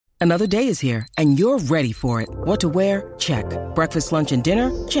Another day is here, and you're ready for it. What to wear? Check. Breakfast, lunch, and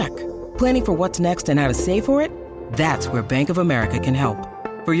dinner? Check. Planning for what's next and how to save for it? That's where Bank of America can help.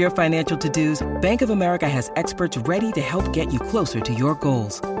 For your financial to-dos, Bank of America has experts ready to help get you closer to your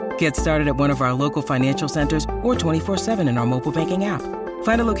goals. Get started at one of our local financial centers or 24/7 in our mobile banking app.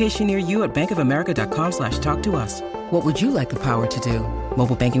 Find a location near you at bankofamerica.com/talktous. What would you like the power to do?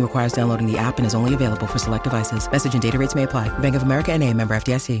 Mobile banking requires downloading the app and is only available for select devices. Message and data rates may apply. Bank of America N.A., member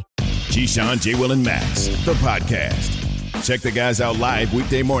FDIC. Keyshawn, J. Will, and Max, the podcast. Check the guys out live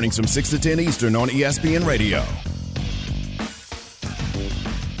weekday mornings from 6 to 10 Eastern on ESPN Radio.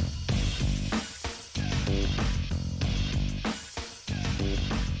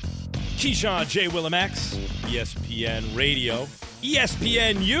 Keyshawn, J. Will, and Max, ESPN Radio,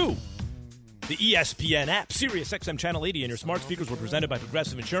 ESPNU, the ESPN app, Sirius XM Channel 80, and your smart speakers were presented by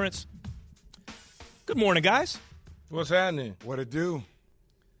Progressive Insurance. Good morning, guys. What's happening? What it do?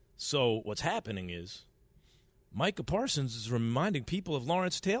 So what's happening is Micah Parsons is reminding people of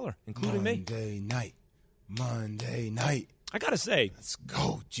Lawrence Taylor, including me. Monday night. I got to say. Let's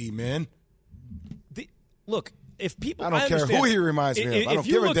go, G-Man. Look, if people. I don't care who he reminds me of. I don't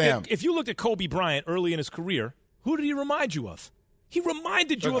give a damn. If you looked at Kobe Bryant early in his career, who did he remind you of? He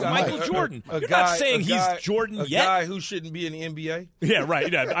reminded you of Michael Jordan. You're not saying he's Jordan yet. A guy who shouldn't be in the NBA? Yeah,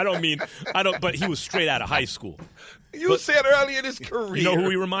 right. Yeah, but he was straight out of high school. You said early in his career. You know who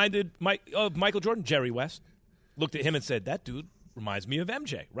he reminded of Michael Jordan? Jerry West. Looked at him and said, that dude reminds me of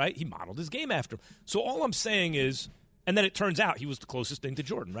MJ, right? He modeled his game after him. So all I'm saying is, and then it turns out he was the closest thing to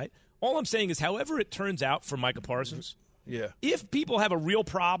Jordan, right? All I'm saying is, however it turns out for Micah Parsons, if people have a real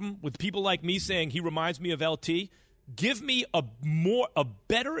problem with people like me saying he reminds me of LT, give me a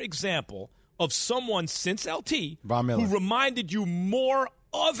better example of someone since LT who reminded you more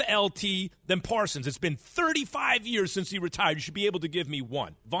of LT than Parsons. It's been 35 years since he retired. You should be able to give me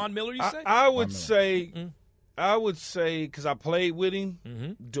one. Von Miller, you say? I would say, because I played with him,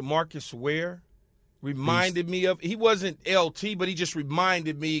 DeMarcus Ware reminded me of – he wasn't LT, but he just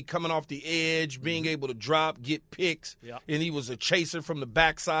reminded me coming off the edge, being able to drop, get picks, and he was a chaser from the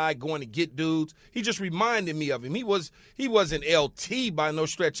backside going to get dudes. He just reminded me of him. He wasn't LT by no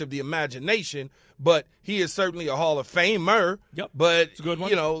stretch of the imagination, but he is certainly a Hall of Famer. Yep. But, it's a good one.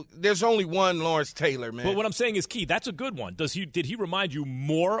 You know, there's only one Lawrence Taylor, man. But what I'm saying is, Key, that's a good one. Did he remind you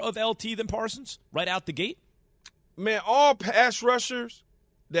more of LT than Parsons right out the gate? Man, all pass rushers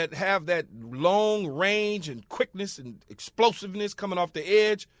that have that long range and quickness and explosiveness coming off the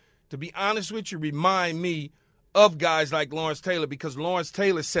edge, to be honest with you, remind me of guys like Lawrence Taylor, because Lawrence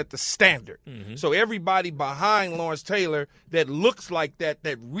Taylor set the standard. So everybody behind Lawrence Taylor that looks like that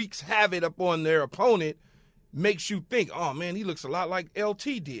wreaks havoc up on their opponent, makes you think, oh, man, he looks a lot like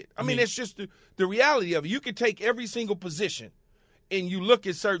LT did. I mean, it's just the reality of it. You can take every single position and you look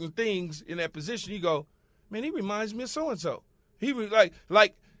at certain things in that position, you go, man, he reminds me of so-and-so. He was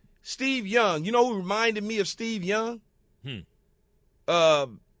like Steve Young. You know who reminded me of Steve Young? Mark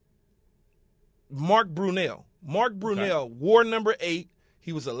Brunell. Mark Brunell wore number 8.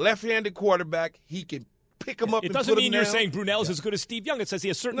 He was a left-handed quarterback. He could pick him up and put him down. It doesn't mean you're saying Brunell's as good as Steve Young. It says he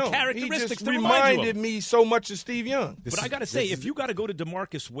has certain characteristics he just to remind you reminded me so much of Steve Young. But I got to say, if you got to go to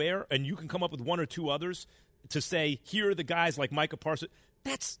DeMarcus Ware and you can come up with one or two others to say, here are the guys like Micah Parsons,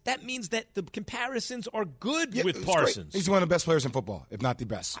 that means that the comparisons are good with Parsons. Great. He's one of the best players in football, if not the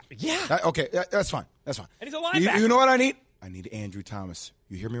best. Yeah. Okay, that's fine. That's fine. And he's a linebacker. You know what I need? I need Andrew Thomas.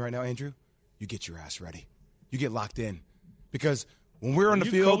 You hear me right now, Andrew? You get your ass ready. You get locked in. Because when we're on the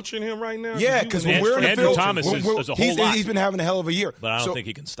field. You coaching him right now? Yeah, because when we're on the Andrew field. Thomas is a whole lot. He's been having a hell of a year. But I don't think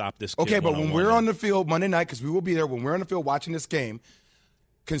he can stop this kid. Okay, but when we're one-on-one. on the field Monday night, because we will be there, when we're on the field watching this game,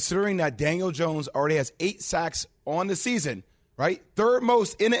 considering that Daniel Jones already has 8 sacks on the season, right? Third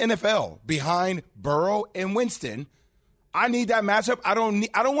most in the NFL behind Burrow and Winston. I need that matchup. I don't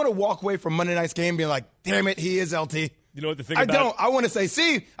want to walk away from Monday night's game being like, damn it, he is LT. You know what the thing I about don't. I want to say,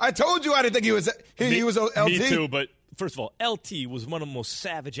 see, I told you I didn't think he was LT. Me too, but first of all, LT was one of the most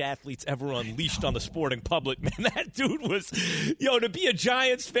savage athletes ever unleashed on the sporting public. Man, that dude was, to be a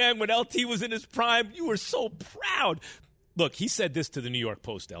Giants fan when LT was in his prime, you were so proud. Look, he said this to the New York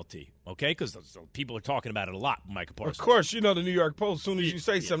Post, LT, okay? Because people are talking about it a lot, Micah Parsons. Of course, the New York Post, as soon as you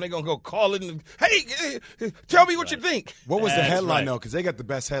say something, they're going to go call it and, hey, tell me what you think. What was the headline, though? Because they got the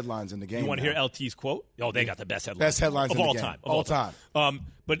best headlines in the game. You want to hear LT's quote? Oh, they got the best headlines. Best headlines of in all the game. time. All time.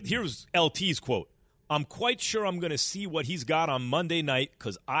 But here's LT's quote. I'm quite sure I'm going to see what he's got on Monday night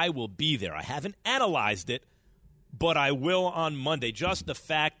because I will be there. I haven't analyzed it, but I will on Monday. Just the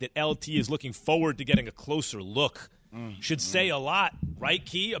fact that LT is looking forward to getting a closer look should say a lot, right,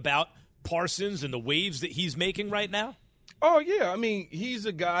 Key, about Parsons and the waves that he's making right now? Oh, yeah. I mean, he's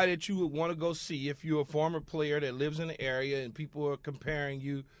a guy that you would want to go see if you're a former player that lives in the area and people are comparing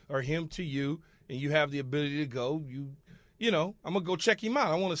you or him to you and you have the ability to go. You know, I'm going to go check him out.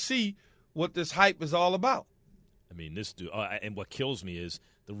 I want to see what this hype is all about. I mean, this dude, and what kills me is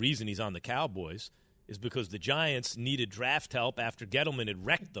the reason he's on the Cowboys is because the Giants needed draft help after Gettleman had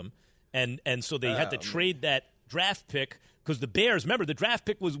wrecked them, and so they had to trade that draft pick because the Bears, remember, the draft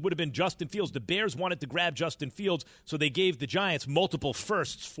pick would have been Justin Fields. The Bears wanted to grab Justin Fields, so they gave the Giants multiple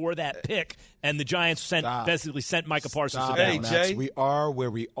firsts for that pick, and the Giants basically sent Micah Parsons to Hey, Dallas. Jay. We are where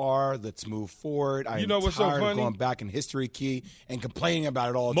we are. Let's move forward. You know what's so tired funny? of going back in history, Key, and complaining about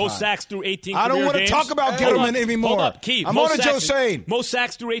it all the Most time. sacks through 18 I don't career want to games. talk about Hold Gettleman up. anymore. Hold up, Key. I'm Most on to Joe sacks- Shane. Most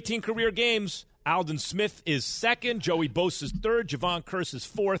sacks through 18 career games. Alden Smith is second. Joey Bosa is third. Javon Curse is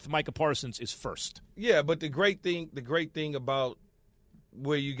fourth. Micah Parsons is first. Yeah, but the great thing about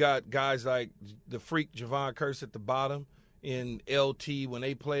where you got guys like the freak Javon Curse at the bottom in LT when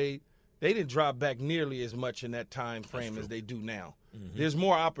they played, they didn't drop back nearly as much in that time frame as they do now. Mm-hmm. There's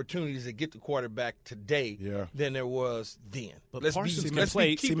more opportunities to get the quarterback today than there was then. But Let's Parsons be, can let's play.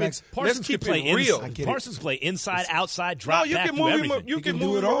 be, keep Parsons it, let's can keep play it real. Parsons play inside, outside, drop No, you back, can do move everything. him. You can do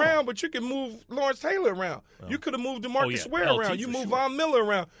move it him all. around, but you can move Lawrence Taylor around. You could have moved DeMarcus Ware LT around. You for move sure. Von Miller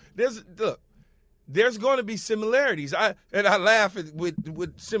around. There's going to be similarities. I laugh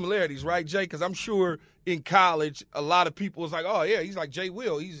with similarities, right, Jay? Because I'm sure in college a lot of people was like, "Oh yeah, he's like Jay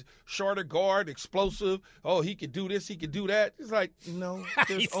Will. He's shorter guard, explosive. Oh, he could do this, he could do that." It's like, no,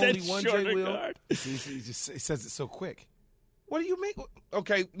 there's He only said one shorter Jay Will. guard. He says it so quick. What do you mean?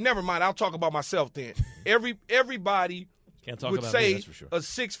 Okay, never mind. I'll talk about myself then. Everybody Can't talk would about say me, that's for sure. a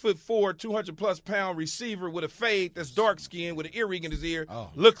 6'4", 200+ pound receiver with a fade that's dark skinned with an earring in his ear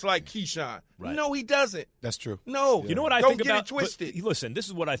looks like Keyshawn. Right. No, he doesn't. That's true. No, You know what I Don't think get about? it twisted. But, listen, this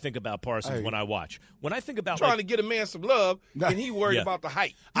is what I think about Parsons when I watch. When I think about Trying to get a man some love, and he worried Yeah. about the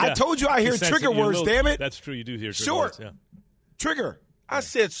height. I told you I hear trigger words, damn it. That's true. You do hear trigger Short. words. Yeah. Trigger. I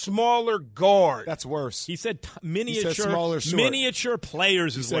said smaller guard. That's worse. He said miniature, smaller, short. miniature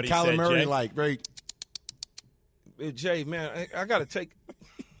players is what he Kyler said. Murray, Jay. like, very. Jay, man, I got to take.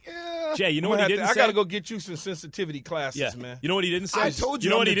 Jay, you know what he didn't say? I got to go get you some sensitivity classes, Yeah. man. You know what he didn't say? I told you,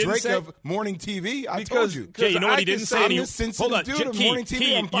 know I'm what he the didn't Drake say? of morning TV. I Because- told you. Jay, you know what he I can didn't say say? I'm to you? a sensitive Hold on, dude of morning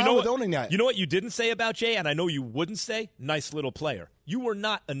TV. I'm fine you know with what, owning that. You know what you didn't say about Jay, and I know you wouldn't say? Nice little player. You were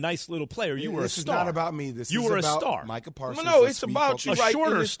not a nice little player. You were This a is star. not about me. This You is were about a star. Micah Parsons. No, the it's sweet about you focus. right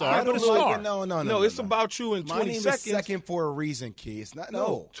shorter in this- star, I but don't a like star. it. No. No, it's about you in My 20 name seconds. is second for a reason, Key. It's not.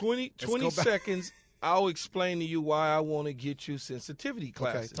 No. 20 Let's go back. seconds, I'll explain to you why I want to get you sensitivity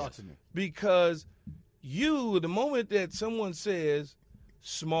classes. talk to me. Because the moment that someone says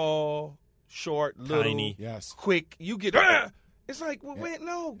small, short, little, Tiny. Yes. quick, you get it's like, well, wait,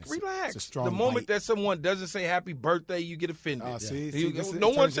 no, relax. it's a strong the moment bite. that someone doesn't say happy birthday, you get offended. See, No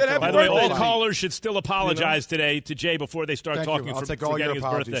one said happy By the way, birthday. all callers should still apologize today to Jay before they start Thank talking you. I'll for take all your forgetting his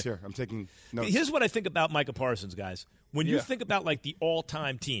apologies birthday. here. I'm taking notes. Here's what I think about Micah Parsons, guys. When you Yeah. think about like the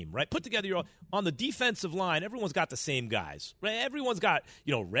all-time team, right? Put together on the defensive line, everyone's got the same guys, right? Everyone's got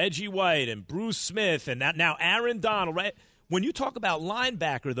Reggie White and Bruce Smith and now Aaron Donald, right? When you talk about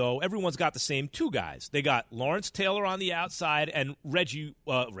linebacker, though, everyone's got the same two guys. They got Lawrence Taylor on the outside and Reggie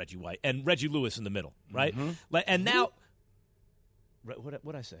White and Reggie Lewis in the middle, right? And now, what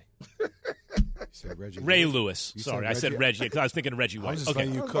did I say? You said Reggie Ray Lewis. Lewis. You Sorry, I said Reggie? Reggie because I was thinking Reggie I White. was just Okay.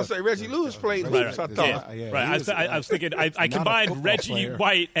 letting you I was cook. going to say Reggie Lewis played Right, Lewis, I right. thought. Yeah, Right, he is- I was thinking I not a combined football Reggie player.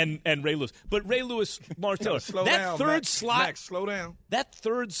 White and Ray Lewis, but Ray Lewis, Lawrence Taylor. Slow that down, third Max. slot, Max, slow down. that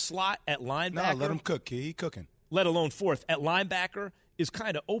third slot at No, linebacker, let him cook, Key. He cooking. let alone fourth at linebacker, is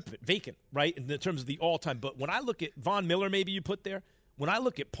kind of vacant, right, in terms of the all-time. But when I look at Von Miller, maybe you put there. When I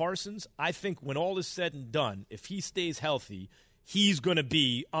look at Parsons, I think when all is said and done, if he stays healthy, he's going to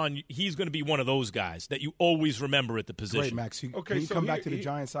be one of those guys that you always remember at the position. Great, Max. Okay, Can you so come here- back to the here-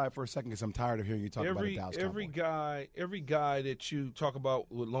 Giants side for a second? Because I'm tired of hearing you talk about the Dallas Every Cowboys. guy that you talk about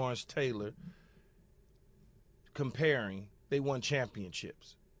with Lawrence Taylor comparing, they won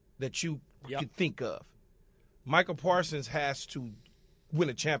championships that you could think of. Michael Parsons has to win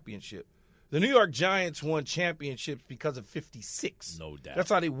a championship. The New York Giants won championships because of 56. No doubt. That's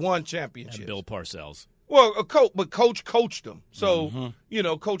how they won championships. And Bill Parcells. Well, Coach coached them. So, Coach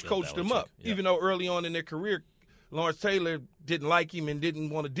Bill coached them Belichick, up. yeah. Even though early on in their career, Lawrence Taylor didn't like him and didn't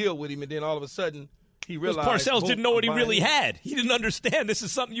want to deal with him. And then all of a sudden, he Because realized. Parcells boom, didn't know what he I'm really buying in. had. He didn't understand this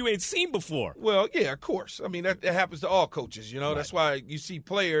is something you ain't seen before. Well, yeah, of course. I mean, that happens to all coaches, That's why you see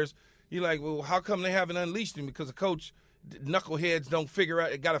players, you're like, well, how come they haven't unleashed him? Because the coach, knuckleheads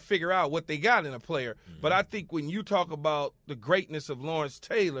got to figure out what they got in a player. But I think when you talk about the greatness of Lawrence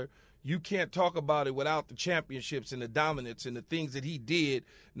Taylor, you can't talk about it without the championships and the dominance and the things that he did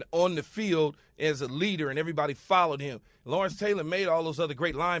on the field as a leader, and everybody followed him. Lawrence Taylor made all those other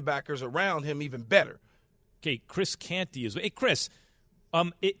great linebackers around him even better. Okay, Chris Canty is. Hey, Chris,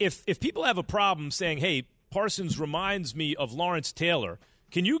 if people have a problem saying, hey, Parsons reminds me of Lawrence Taylor,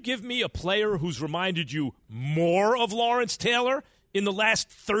 can you give me a player who's reminded you more of Lawrence Taylor in the last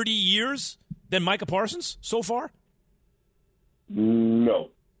 30 years than Micah Parsons so far? No.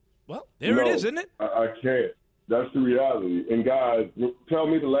 Well, there it is, isn't it? I can't. That's the reality. And, guys, tell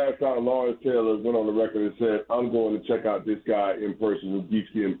me the last time Lawrence Taylor went on the record and said, I'm going to check out this guy in person who keeps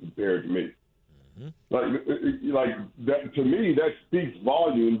getting compared to me. Like that, to me, that speaks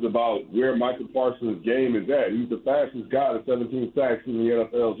volumes about where Michael Parsons' game is at. He's the fastest guy to 17 sacks in the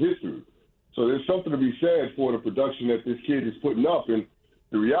NFL's history. So there's something to be said for the production that this kid is putting up. And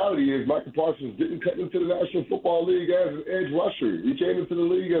the reality is Michael Parsons didn't come into the National Football League as an edge rusher. He came into the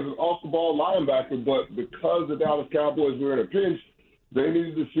league as an off-the-ball linebacker, but because the Dallas Cowboys were in a pinch, they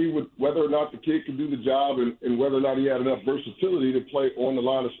needed to see whether or not the kid could do the job and whether or not he had enough versatility to play on the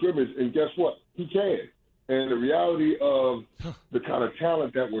line of scrimmage. And guess what? He can. And the reality of the kind of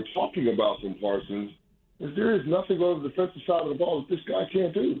talent that we're talking about from Parsons is there is nothing on the defensive side of the ball that this guy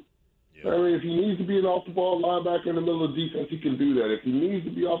can't do. Yeah. I mean, if he needs to be an off-the-ball linebacker in the middle of defense, he can do that. If he needs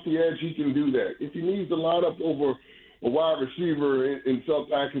to be off the edge, he can do that. If he needs to line up over a wide receiver in sub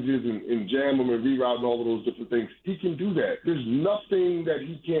packages and jam them and reroute and all of those different things, he can do that. There's nothing that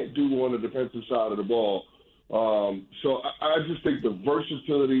he can't do on the defensive side of the ball. So I just think the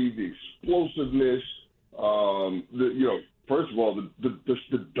versatility, the explosiveness, first of all,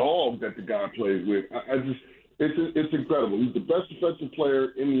 the dog that the guy plays with, it's incredible. He's the best defensive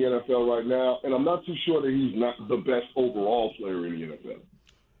player in the NFL right now, and I'm not too sure that he's not the best overall player in the NFL.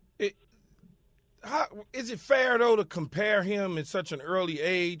 Is it fair, though, to compare him at such an early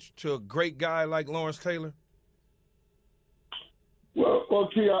age to a great guy like Lawrence Taylor? Well,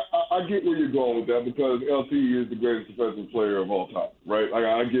 T, I get where you're going with that because LT is the greatest defensive player of all time, right? Like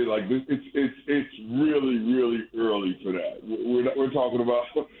I get like this. It's really, really early for that. We're talking about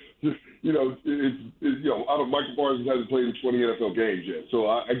just Michael Parsons hasn't played in 20 NFL games yet, so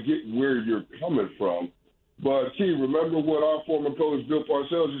I get where you're coming from. But, T, remember what our former coach, Bill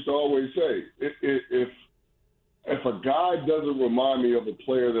Parcells, used to always say. If a guy doesn't remind me of a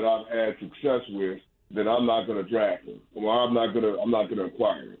player that I've had success with, then I'm not going to draft him, or I'm not going to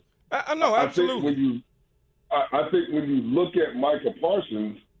acquire him. I know, absolutely. I think when you look at Micah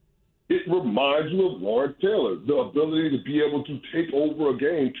Parsons, it reminds you of Lawrence Taylor, the ability to be able to take over a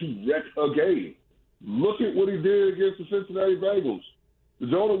game, to wreck a game. Look at what he did against the Cincinnati Bengals.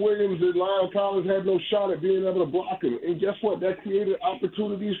 Jonah Williams and Lyle Collins had no shot at being able to block him. And guess what? That created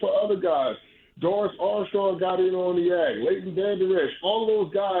opportunities for other guys. Doris Armstrong got in on the ag. Leighton Vander Esch. All of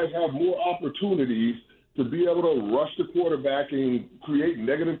those guys have more opportunities to be able to rush the quarterback and create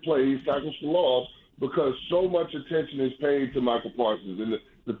negative plays, tackles for loss, because so much attention is paid to Michael Parsons. And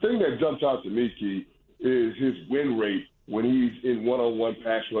the thing that jumps out to me, Key, is his win rate when he's in one-on-one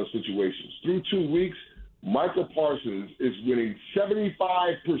pass rush situations. Through 2 weeks, Michael Parsons is winning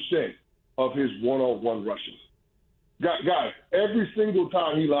 75% of his one-on-one rushes. Guys, every single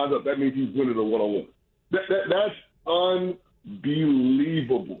time he lines up, that means he's winning a one-on-one. That's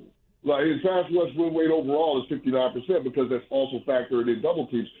unbelievable. Like, his pass rush win rate overall is 59% because that's also factored in double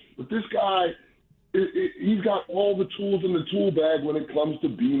teams. But this guy, he's got all the tools in the tool bag when it comes to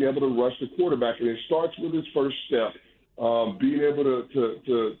being able to rush the quarterback. And it starts with his first step, being able to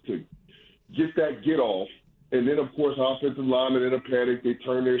get that get off. And then, of course, offensive linemen in a panic, they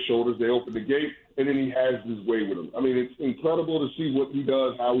turn their shoulders, they open the gate, and then he has his way with them. I mean, it's incredible to see what he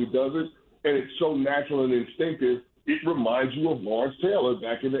does, how he does it, and it's so natural and instinctive. It reminds you of Lawrence Taylor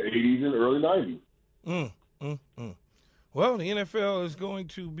back in the 80s and early 90s. Well, the NFL is going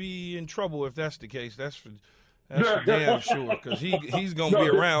to be in trouble if that's the case. That's for damn sure, because he's going to be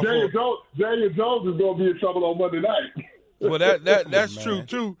around. Daniel Jones is going to be in trouble on Monday night. Well, that's true,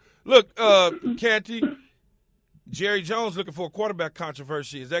 too. Look, Canty, Jerry Jones looking for a quarterback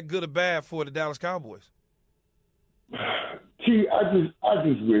controversy. Is that good or bad for the Dallas Cowboys? Gee, I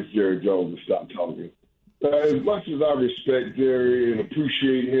just wish Jerry Jones would stop talking. As much as I respect Jerry and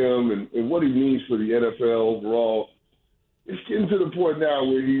appreciate him and what he means for the NFL overall, it's getting to the point now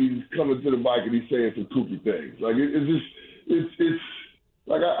where he's coming to the mic and he's saying some kooky things. Like it's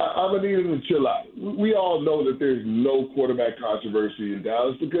like I'm gonna need him to chill out. We all know that there's no quarterback controversy in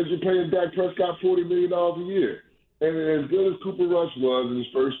Dallas because you're paying Dak Prescott $40 million a year. And as good as Cooper Rush was in his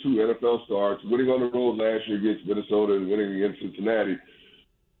first two NFL starts, winning on the road last year against Minnesota and winning against Cincinnati,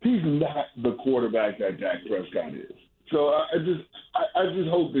 he's not the quarterback that Dak Prescott is. So I just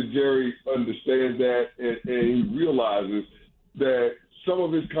hope that Jerry understands that and he realizes that some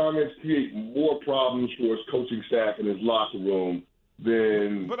of his comments create more problems for his coaching staff and his locker room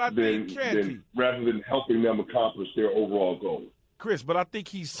than rather than helping them accomplish their overall goal. Chris, but I think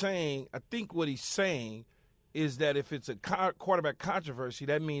what he's saying is that if it's a quarterback controversy,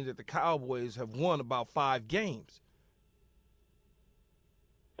 that means that the Cowboys have won about 5 games.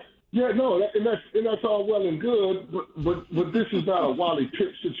 Yeah, no, and that's all well and good, but this is not a Wally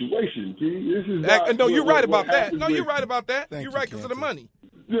Pipp situation, G. This is not. No, you're right about that. No, you're right about that. You're right because of the money.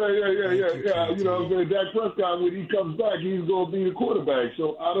 Yeah. You know, when Dak Prescott, when he comes back, he's going to be the quarterback.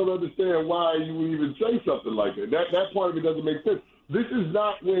 So I don't understand why you would even say something like that. That part of it doesn't make sense. This is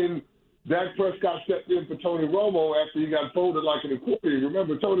not when Dak Prescott stepped in for Tony Romo after he got folded like an accordion.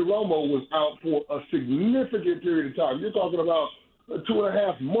 Remember, Tony Romo was out for a significant period of time. You're talking about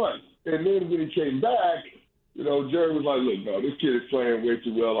 2.5 months. And then when he came back, you know, Jerry was like, look, no, this kid is playing way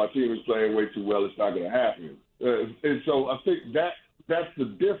too well. Our team is playing way too well. It's not going to happen. And so I think that's the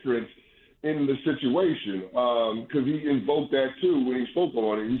difference in the situation because he invoked that, too, when he spoke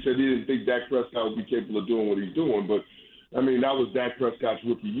on it. He said he didn't think Dak Prescott would be capable of doing what he's doing. But, I mean, that was Dak Prescott's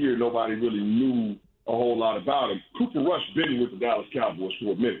rookie year. Nobody really knew a whole lot about him. Cooper Rush been with the Dallas Cowboys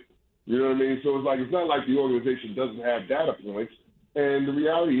for a minute. You know what I mean? So it's not like the organization doesn't have data points. And the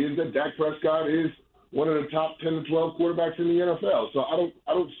reality is that Dak Prescott is one of the top 10 to 12 quarterbacks in the NFL. So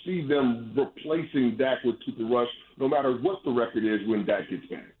I don't see them replacing Dak with Cooper Rush, no matter what the record is when Dak gets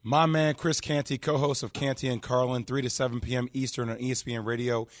back. My man, Chris Canty, co-host of Canty and Carlin, 3 to 7 p.m. Eastern on ESPN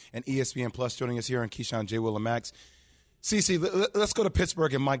Radio and ESPN Plus, joining us here on Keyshawn, J. Will, and Max. CC, let's go to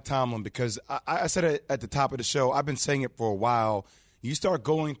Pittsburgh and Mike Tomlin because I said it at the top of the show. I've been saying it for a while. You start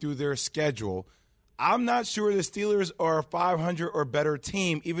going through their schedule, I'm not sure the Steelers are a 500 or better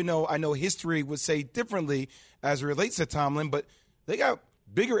team, even though I know history would say differently as it relates to Tomlin, but they got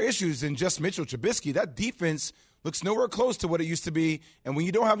bigger issues than just Mitchell Trubisky. That defense looks nowhere close to what it used to be, and when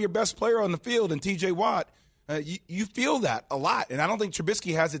you don't have your best player on the field and T.J. Watt, you feel that a lot, and I don't think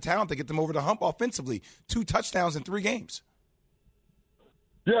Trubisky has the talent to get them over the hump offensively. 2 touchdowns in 3 games.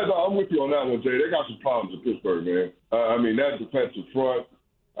 Yeah, no, I'm with you on that one, Jay. They got some problems in Pittsburgh, man. I mean, that defensive front,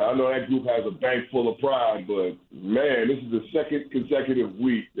 I know that group has a bank full of pride, but, man, this is the second consecutive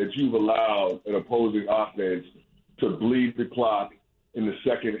week that you've allowed an opposing offense to bleed the clock in the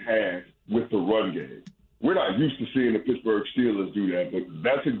second half with the run game. We're not used to seeing the Pittsburgh Steelers do that, but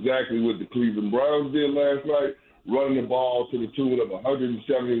that's exactly what the Cleveland Browns did last night, running the ball to the tune of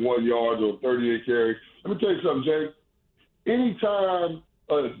 171 yards or 38 carries. Let me tell you something, Jay. Anytime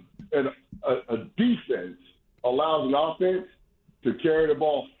a defense allows an offense to carry the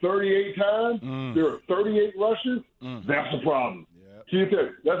ball 38 times, there are 38 rushes, that's a problem. Yep.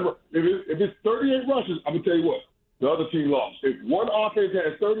 If it's 38 rushes, I'm going to tell you what, the other team lost. If one offense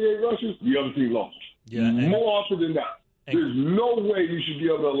has 38 rushes, the other team lost. Yeah, more often than not. There's no way you should be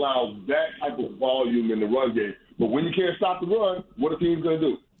able to allow that type of volume in the run game. But when you can't stop the run, what are teams going to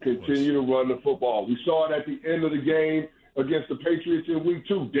do? Continue to run the football. We saw it at the end of the game against the Patriots in week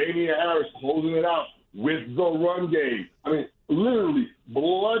 2. Damian Harris closing it out with the run game. I mean, literally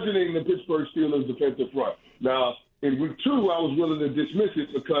bludgeoning the Pittsburgh Steelers defensive front. Now, in week 2, I was willing to dismiss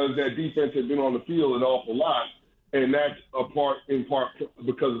it because that defense had been on the field an awful lot, and that's in part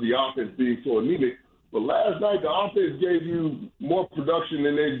because of the offense being so anemic. But last night, the offense gave you more production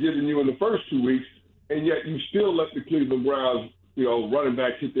than they've given you in the first 2 weeks, and yet you still let the Cleveland Browns, running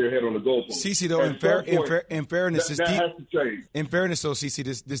backs hit their head on the goalpost. CeCe, though, in fairness, that has to change. In fairness, though,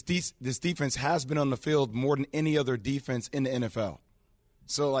 CeCe, this defense has been on the field more than any other defense in the NFL.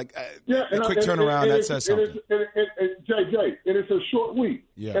 So, a quick turnaround, that says something. Jay, and it's a short week.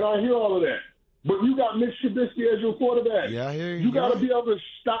 Yeah. And I hear all of that. But you got Mitch Trubisky as your quarterback. Yeah, I hear you. You got to be able to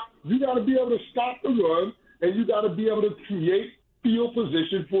stop. You got to be able to stop the run, and you got to be able to create field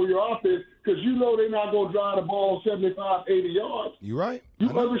position for your offense because you know they're not going to drive the ball 75, 80 yards. You're right. You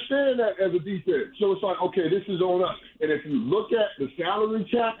understand that as a defense. So it's like, okay, this is on us. And if you look at the salary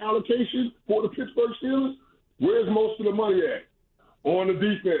cap allocation for the Pittsburgh Steelers, where's most of the money at? On the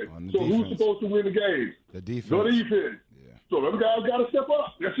defense. Who's supposed to win the game? The defense. The defense. Yeah. So them guys got to step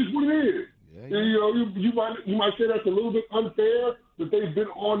up. That's just what it is. Yeah. You might say that's a little bit unfair that they've been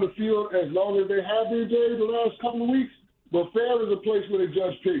on the field as long as they have been, Jay, the last couple of weeks. But fair is a place where they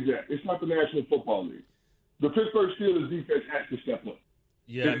judge pigs at. It's not the National Football League. The Pittsburgh Steelers defense has to step up.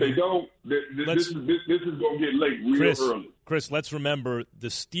 Yeah, if they don't, this is going to get late real early. Chris, let's remember the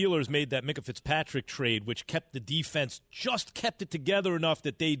Steelers made that Minka Fitzpatrick trade, which kept the defense, just kept it together enough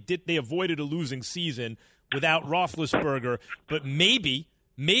that they avoided a losing season without Roethlisberger. But maybe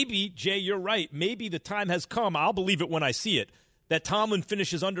maybe, Jay, you're right. Maybe the time has come. I'll believe it when I see it. That Tomlin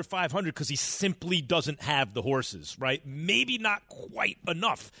finishes under 500 because he simply doesn't have the horses, right? Maybe not quite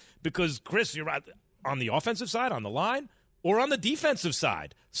enough because, Chris, you're right. On the offensive side, on the line, or on the defensive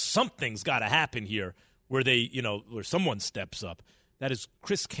side, something's got to happen here where where someone steps up. That is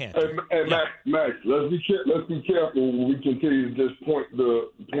Chris Canty. Hey, Max, let's be careful when we continue to just point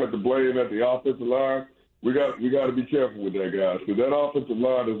the blame at the offensive line. We got to be careful with that, guys, because that offensive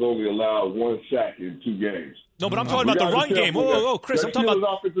line has only allowed one sack in 2 games. No, but I'm talking about the run game. Whoa, Chris, I'm talking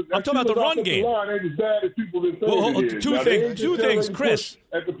about the run game. Line ain't as bad as people been saying. Two things, Chris.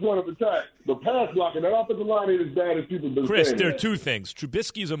 At the point of attack, the pass blocking, that offensive line ain't as bad as people been saying. Chris, there are 2 things.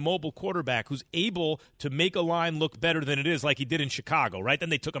 Trubisky is a mobile quarterback who's able to make a line look better than it is, like he did in Chicago, right? Then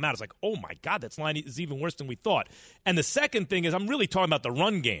they took him out. It's like, oh my God, that line is even worse than we thought. And the second thing is, I'm really talking about the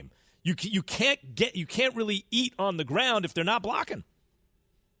run game. You can't really eat on the ground if they're not blocking.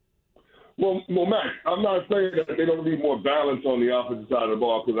 Well, Max, I'm not saying that they don't need more balance on the offensive side of the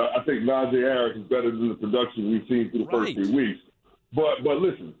ball because I think Najee Harris is better than the production we've seen through the first 3 weeks. But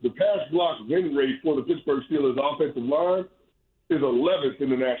listen, the pass block win rate for the Pittsburgh Steelers offensive line is 11th in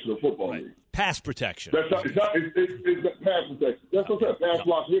the National Football League. Pass protection. It's not pass protection. That's what I said. Pass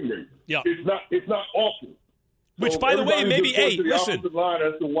block win rate. Yeah. It's not awful. Which, by the way, maybe listen. The offensive line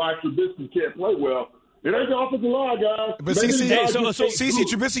as to why Trubisky can't play well. It ain't the offensive line, guys. But CC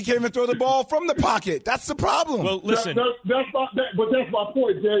Trubisky can't even throw the ball from the pocket. That's the problem. Well, listen. That's my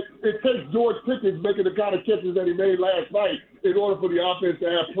point, Jay. It takes George Pickens making the kind of catches that he made last night in order for the offense to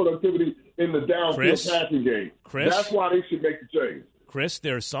have productivity in the downfield passing game. That's why they should make the change. Chris,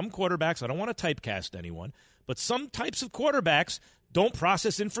 there are some quarterbacks, I don't want to typecast anyone, but some types of quarterbacks don't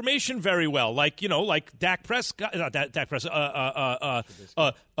process information very well. Like Dak Prescott,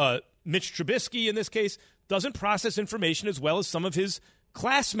 Mitch Trubisky in this case doesn't process information as well as some of his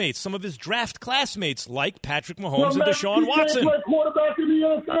classmates, some of his draft classmates, like Patrick Mahomes and Deshaun Watson.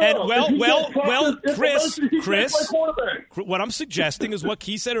 And Chris, what I'm suggesting is what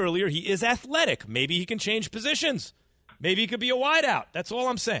Key said earlier. He is athletic. Maybe he can change positions. Maybe he could be a wideout. That's all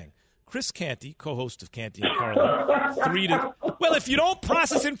I'm saying. Chris Canty, co-host of Canty and Carlin, well, if you don't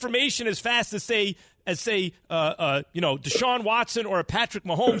process information as fast as say Deshaun Watson or Patrick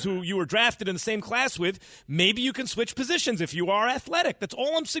Mahomes, who you were drafted in the same class with, maybe you can switch positions if you are athletic. That's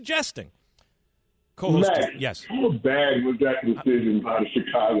all I'm suggesting. Co-host, yes. How bad was that decision by the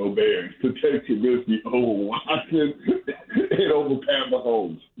Chicago Bears to take Trubisky over Watson and over Pat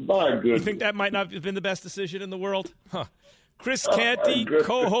Mahomes? My goodness. You think that might not have been the best decision in the world? Huh. Chris Canty,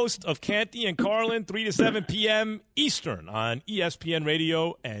 co-host of Canty and Carlin, 3 to 7 p.m. Eastern on ESPN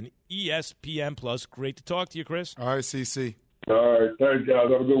Radio and ESPN Plus. Great to talk to you, Chris. All right, CC. All right, thanks, guys.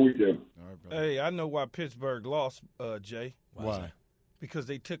 Have a good weekend. All right, brother. Hey, I know why Pittsburgh lost, Jay. Why? Because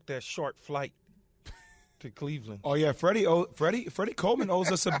they took that short flight to Cleveland. Oh, yeah, Freddie Coleman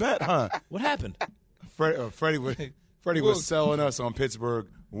owes us a bet, huh? What happened? Freddie was selling us on Pittsburgh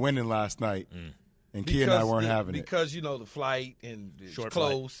winning last night. And Key and I weren't having it. Because, the flight and it's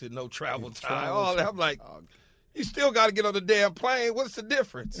close and no travel time. All that. I'm like, you still got to get on the damn plane. What's the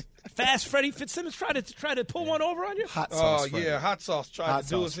difference? Fast Freddie Fitzsimmons tried to pull one over on you? Hot sauce Freddie. Yeah, hot sauce tried to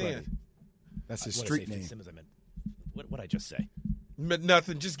do us Freddie. in. That's his street name. Fitzsimmons, I meant, what I just say?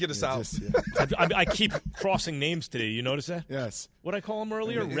 Nothing. Just get us out. I keep crossing names today. You notice that? Yes. What I call him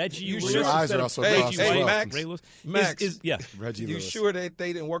earlier? Reggie Lewis. Your eyes are also crossed as well. Max. Reggie You Lewis. sure that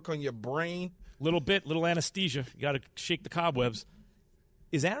they didn't work on your brain? Little anesthesia. You got to shake the cobwebs.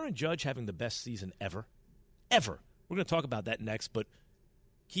 Is Aaron Judge having the best season ever? Ever. We're going to talk about that next, but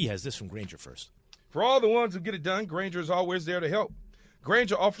he has this from Grainger first. For all the ones who get it done, Grainger is always there to help.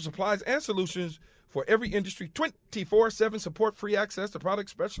 Grainger offers supplies and solutions for every industry, 24/7 support, free access to product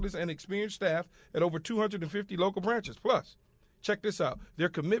specialists and experienced staff at over 250 local branches. Plus, check this out. Their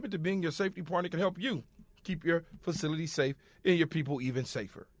commitment to being your safety partner can help you keep your facility safe and your people even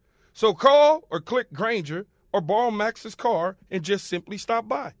safer. So call or click Grainger or borrow Max's car and just simply stop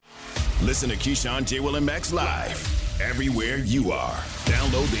by. Listen to Keyshawn, J. Will, and Max live everywhere you are.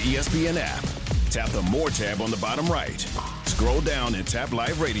 Download the ESPN app. Tap the More tab on the bottom right. Scroll down and tap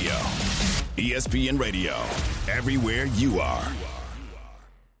Live Radio. ESPN Radio, everywhere you are.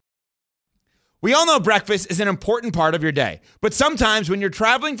 We all know breakfast is an important part of your day, but sometimes when you're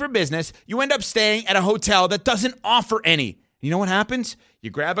traveling for business, you end up staying at a hotel that doesn't offer any. You know what happens? You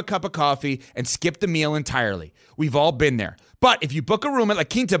grab a cup of coffee and skip the meal entirely. We've all been there. But if you book a room at La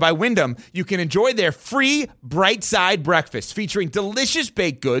Quinta by Wyndham, you can enjoy their free Bright Side breakfast featuring delicious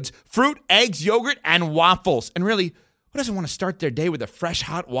baked goods, fruit, eggs, yogurt, and waffles. And really, Who doesn't want to start their day with a fresh,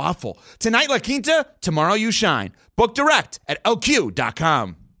 hot waffle? Tonight, La Quinta, tomorrow you shine. Book direct at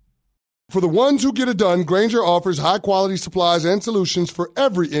LQ.com. For the ones who get it done, Grainger offers high-quality supplies and solutions for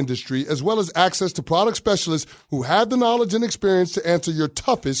every industry, as well as access to product specialists who have the knowledge and experience to answer your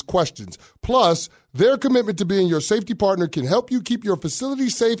toughest questions. Plus, their commitment to being your safety partner can help you keep your facility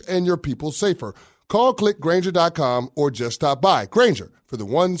safe and your people safer. Call, click Grainger.com, or just stop by. Grainger, for the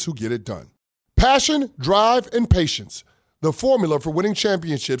ones who get it done. Passion, drive, and patience. The formula for winning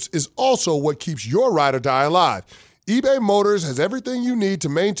championships is also what keeps your ride or die alive. eBay Motors has everything you need to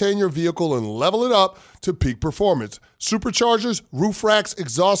maintain your vehicle and level it up to peak performance. Superchargers, roof racks,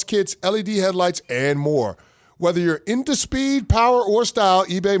 exhaust kits, LED headlights, and more. Whether you're into speed, power, or style,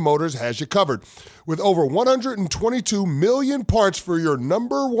 eBay Motors has you covered. With over 122 million parts for your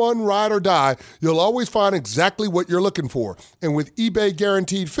number one ride or die, you'll always find exactly what you're looking for. And with eBay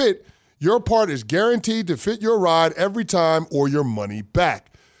Guaranteed Fit, your part is guaranteed to fit your ride every time or your money back.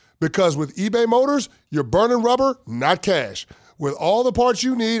 Because with eBay Motors, you're burning rubber, not cash. With all the parts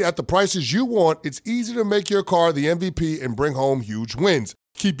you need at the prices you want, it's easy to make your car the MVP and bring home huge wins.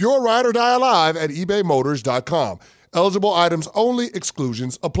 Keep your ride or die alive at ebaymotors.com. Eligible items only.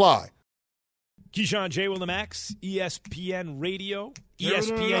 Exclusions apply. Keyshawn, J. Will, and Max, ESPN Radio,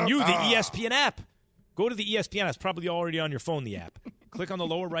 ESPNU, the ESPN app. Go to the ESPN. It's probably already on your phone, the app. Click on the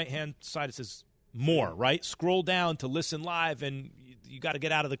lower right-hand side. It says more, right? Scroll down to listen live, and you got to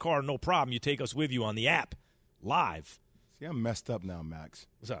get out of the car. No problem. You take us with you on the app live. See, I'm messed up now, Max.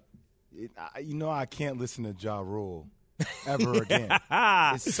 What's up? I can't listen to Ja Rule ever again.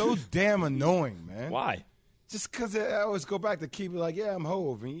 It's so damn annoying, man. Why? Just because I always go back to keep it like, yeah, I'm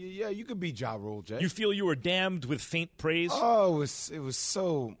Hove. And yeah, you could be Ja Rule, Jay. You feel you were damned with faint praise? Oh, it was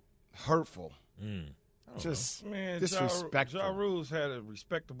so hurtful. Just disrespectful. Ja Rule's had a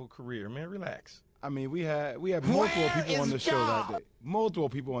respectable career, man. Relax. I mean, we had multiple people on the show that day. Multiple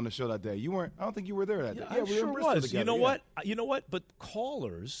people on the show that day. You weren't. I don't think you were there that day. Yeah, we sure were in Bristol was. together. You know what? But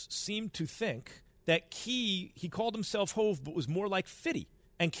callers seem to think that he called himself Hove, but was more like Fitty.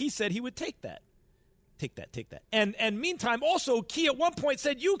 And Key said he would take that. Take that. And meantime, also, Key at one point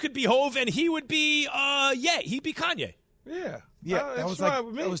said you could be Hove and he would be, he'd be Kanye. Yeah.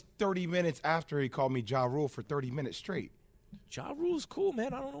 That was 30 minutes after he called me Ja Rule for 30 minutes straight. Ja Rule's cool,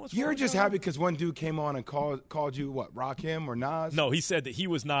 man. I don't know what's You're wrong just with Ja happy because one dude came on and called you, what, Rakim or Nas? No, he said that he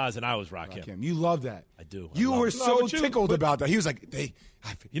was Nas and I was Rakim. You love that. I do. You were so tickled about that. He was like,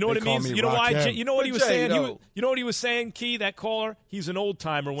 you know what it means? You know why? You know what he was saying? You know what he was saying, Key, that caller? He's an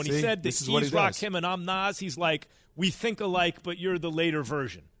old-timer. When he said that he's Rakim and I'm Nas, he's like, we think alike, but you're the later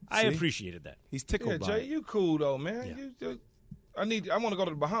version. I appreciated that. He's tickled by Jay, it. you cool, though, man. Yeah. I want to go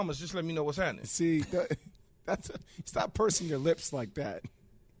to the Bahamas. Just let me know what's happening. See, stop pursing your lips like that.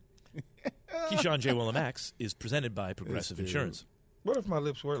 Keyshawn, J. Will, and Max is presented by Progressive Insurance. What if my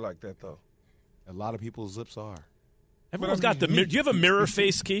lips were like that, though? A lot of people's lips are. Everyone's got the mirror. Do you have a mirror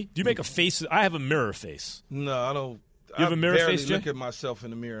face, Key? Do you make a face? I have a mirror face. No, I don't. You have a mirror barely face, Jay? look at myself in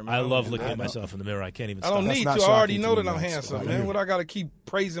the mirror, man. I love looking at myself in the mirror. I can't even I stop. don't need to. I already know that I'm handsome, man. What I got to keep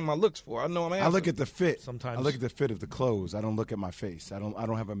praising my looks for? I know I'm handsome. I look at the fit. Sometimes I look at the fit of the clothes. I don't look at my face. I don't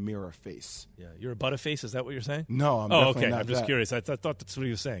have a mirror face. Yeah, you're a butterface. Is that what you're saying? No, I'm Oh, definitely okay. not I'm just that. curious. I thought that's what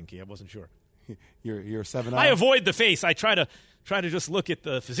he was saying, Key. I wasn't sure. You're a 7-iron. I avoid the face. I try to just look at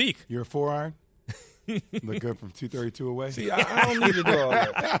the physique. You're a 4-iron. Look good from 232 away. See, I don't need to do all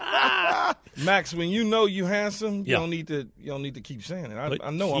that. Max, when you know you handsome, you don't need to keep saying it. I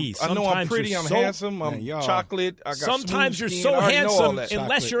know I'm pretty, I'm handsome, I'm chocolate, I got sometimes you're skin, so handsome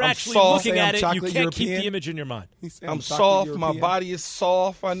unless you're actually looking at it, you can't keep the image in your mind. I'm soft, my body is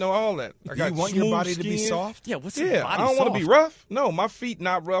soft, I know all that. I got you want your body to be soft? Yeah, what's your body I don't want to be rough. No, my feet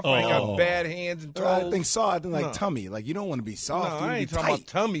not rough. I ain't got Oh. bad hands and toes. I think soft, like tummy. Like you don't want to be soft. No, you want I to ain't be talking tight. about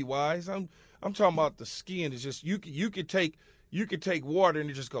tummy wise. I'm talking about the skin. It's just you could take water and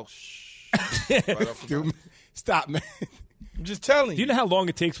it just go shh. Right off the Dude, mouth. stop, man. I'm just telling you. Do you know how long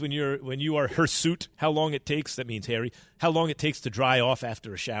it takes when you are hirsute? How long it takes? That means hairy. How long it takes to dry off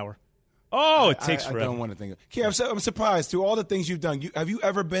after a shower? Oh, it takes forever. I don't want to think. I'm surprised too. All the things you've done. Have you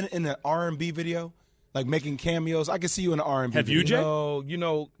ever been in an R&B video, like making cameos? I can see you in an R&B. Have video. you, Jay?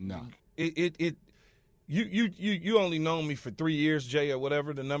 No. No. You only known me for 3 years, Jay, or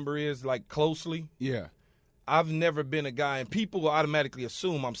whatever the number is, like closely. Yeah. I've never been a guy, and people will automatically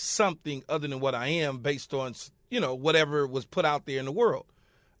assume I'm something other than what I am based on, whatever was put out there in the world.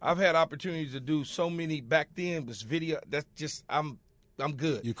 I've had opportunities to do so many back then. This video, that's just I'm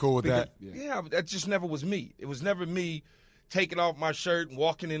good. You cool with that? Yeah, that just never was me. It was never me taking off my shirt and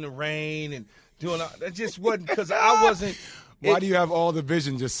walking in the rain and doing that. Just wasn't because I wasn't. Why do you have all the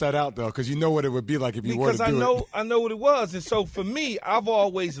vision just set out, though? Because you know what it would be like if you were to do it. Because I know what it was. And so for me, I've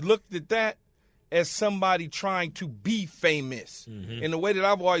always looked at that as somebody trying to be famous. In the way that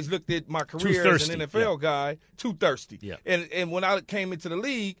I've always looked at my career as an NFL guy, too thirsty. Yeah. And when I came into the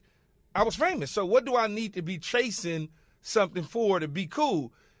league, I was famous. So what do I need to be chasing something for to be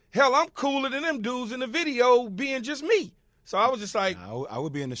cool? Hell, I'm cooler than them dudes in the video being just me. So I was just like, I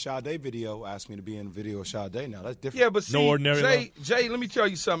would be in the Sade video. Asked me to be in the video of Sade. Now that's different. yeah, but see, No ordinary Jay, let me tell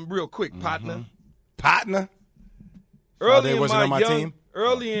you something real quick, partner. Partner. Early wasn't on my team.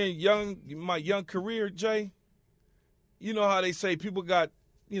 in my young career, Jay, you know how they say people got,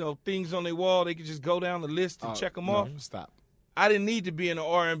 things on their wall, they can just go down the list and check them off. Stop. I didn't need to be in an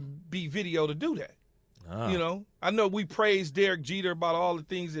R&B video to do that. I know we praised Derek Jeter about all the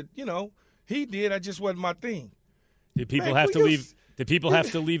things that, he did. I just wasn't my thing. Did people have to leave? Did people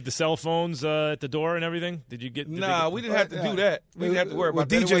have to leave the cell phones at the door and everything? Did you get? Nah, we didn't have to do that. We didn't have to worry about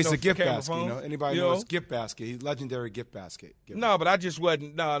that. DJ's a gift camera basket. phones, Anybody knows gift basket? He's legendary gift basket. No, but I just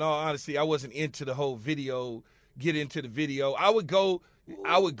wasn't. No, honestly, I wasn't into the whole video. Get into the video. I would go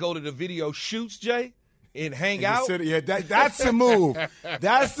to the video shoots, Jay, and hang out. That's the move.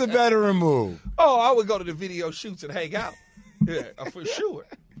 That's the veteran move. Oh, I would go to the video shoots and hang out. Yeah, for sure.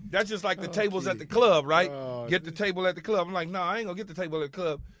 That's just like the tables at the club, right? Get the table at the club. I'm like, no, I ain't going to get the table at the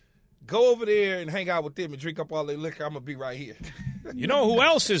club. Go over there and hang out with them and drink up all their liquor. I'm going to be right here. You know who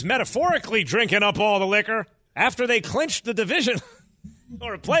else is metaphorically drinking up all the liquor after they clinched the division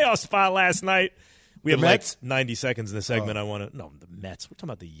or a playoff spot last night? We have like 90 seconds in the segment. The Mets. We're talking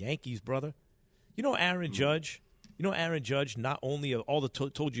about the Yankees, brother. You know Aaron Judge? Not only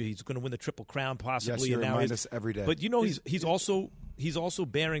told you he's going to win the Triple Crown possibly. Yes, you and now remind us every day. But he's also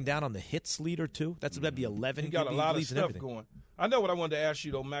bearing down on the hits leader too. That'd be 11. He got a lot of stuff going. I know what I wanted to ask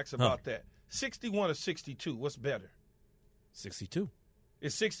you though, Max, about that. 61 or 62, what's better? 62.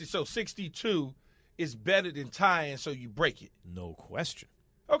 It's 60. So 62 is better than tying, so you break it. No question.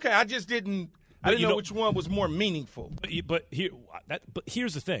 Okay, I didn't know which one was more meaningful. But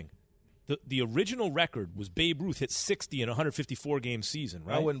here's the thing. The original record was Babe Ruth hit 60 in a 154-game season,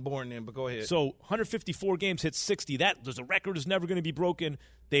 right? I wasn't born then, but go ahead. So 154 games hit 60. There's a record is never going to be broken.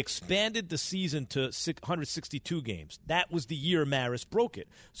 They expanded the season to 162 games. That was the year Maris broke it.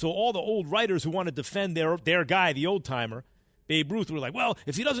 So all the old writers who want to defend their guy, the old-timer, Babe Ruth, were like, well,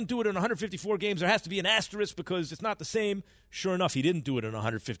 if he doesn't do it in 154 games, there has to be an asterisk because it's not the same. Sure enough, he didn't do it in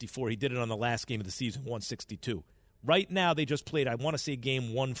 154. He did it on the last game of the season, 162. Right now, they just played, I want to say,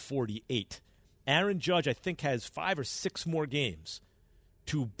 game 148. Aaron Judge, I think, has 5 or 6 more games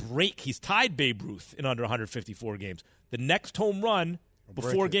to break. He's tied Babe Ruth in under 154 games. The next home run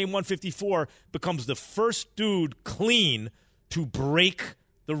before game 154 becomes the first dude clean to break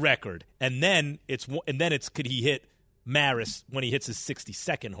the record. And then it's could he hit Maris when he hits his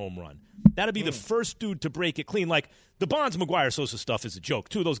 62nd home run. That'll be the first dude to break it clean. Like the Bonds-McGuire-Sosa stuff is a joke.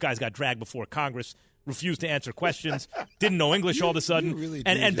 2 of those guys got dragged before Congress, refused to answer questions, didn't know English all of a sudden. Really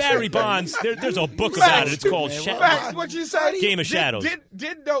and Barry Bonds, there's a book about it. It's called What you say? Game of Shadows.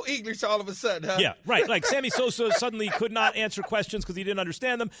 Didn't know English all of a sudden, huh? Yeah, right. Like Sammy Sosa suddenly could not answer questions because he didn't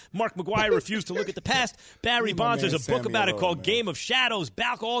understand them. Mark McGuire refused to look at the past. Barry Bonds, there's a book about it called Game of Shadows,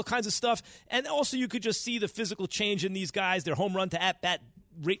 all kinds of stuff. And also you could just see the physical change in these guys. Their home run to at-bat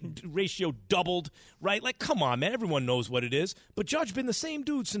ratio doubled, right? Like, come on, man. Everyone knows what it is. But Judge been the same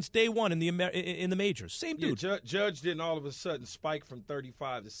dude since day one in the majors. Same dude. Yeah, Judge didn't all of a sudden spike from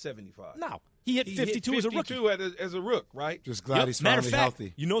 35 to 75. No. He hit 52 as a rookie. 52 as a rook, right? Just glad he's finally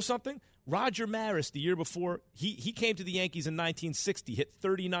healthy. You know something? Roger Maris, the year before, he came to the Yankees in 1960, hit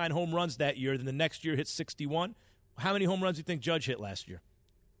 39 home runs that year. Then the next year hit 61. How many home runs do you think Judge hit last year?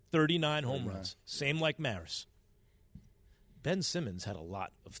 39 home runs. Same like Maris. Ben Simmons had a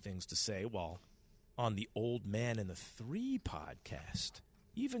lot of things to say while on the Old Man and the Three podcast.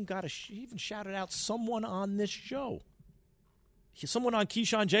 He even shouted out someone on this show. Someone on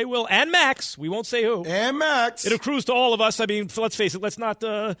Keyshawn, J. Will, and Max. We won't say who. And Max. It accrues to all of us. I mean, let's face it. Let's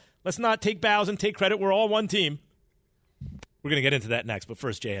not take bows and take credit. We're all one team. We're going to get into that next. But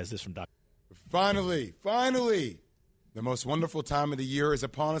first, Jay has this from Doc. Finally, the most wonderful time of the year is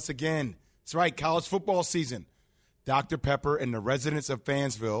upon us again. That's right, college football season. Dr. Pepper and the residents of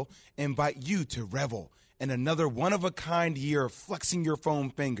Fansville invite you to revel in another one-of-a-kind year of flexing your foam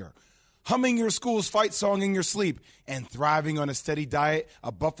finger, humming your school's fight song in your sleep, and thriving on a steady diet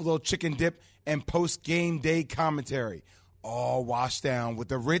of buffalo chicken dip and post-game day commentary, all washed down with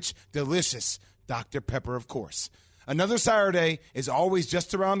the rich, delicious Dr. Pepper, of course. Another Saturday is always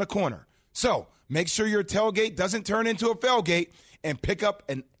just around the corner, so make sure your tailgate doesn't turn into a failgate and pick up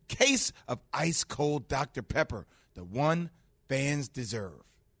a case of ice-cold Dr. Pepper. The one, fans deserve.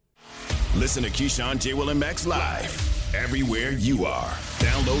 Listen to Keyshawn, J. Will, and Max live everywhere you are.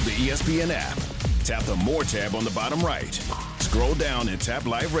 Download the ESPN app. Tap the More tab on the bottom right. Scroll down and tap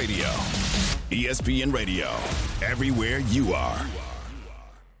Live Radio. ESPN Radio, everywhere you are.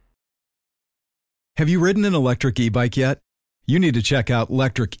 Have you ridden an electric e-bike yet? You need to check out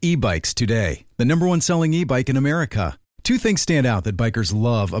Electric E-Bikes today, the #1 selling e-bike in America. Two things stand out that bikers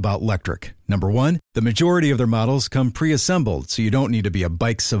love about Electric. Number one, the majority of their models come pre-assembled, so you don't need to be a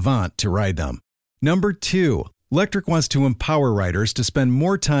bike savant to ride them. Number two, Electric wants to empower riders to spend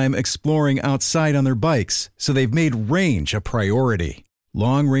more time exploring outside on their bikes, so they've made range a priority.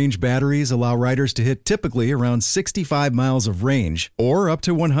 Long-range batteries allow riders to hit typically around 65 miles of range, or up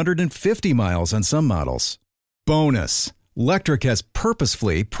to 150 miles on some models. Bonus, Electric has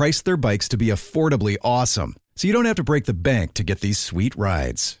purposefully priced their bikes to be affordably awesome, so you don't have to break the bank to get these sweet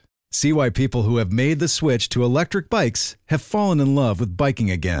rides. See why people who have made the switch to electric bikes have fallen in love with biking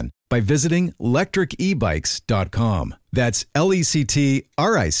again by visiting lectricebikes.com. That's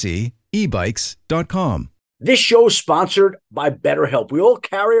LECTRIC ebikes.com. This show is sponsored by BetterHelp. We all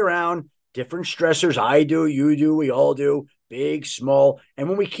carry around different stressors. I do, you do, we all do, big, small. And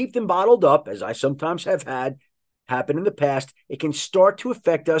when we keep them bottled up, as I sometimes have had happen in the past, it can start to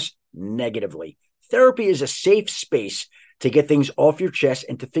affect us negatively. Therapy is a safe space to get things off your chest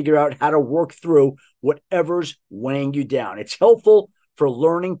and to figure out how to work through whatever's weighing you down. It's helpful for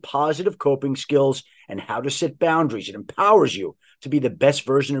learning positive coping skills and how to set boundaries. It empowers you to be the best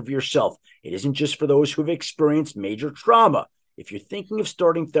version of yourself. It isn't just for those who've experienced major trauma. If you're thinking of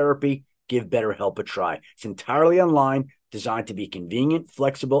starting therapy, give BetterHelp a try. It's entirely online, designed to be convenient,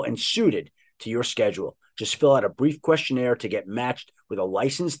 flexible, and suited to your schedule. Just fill out a brief questionnaire to get matched with a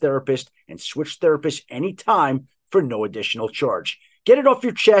licensed therapist and switch therapists anytime for no additional charge. Get it off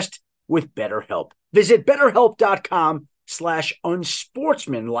your chest with BetterHelp. Visit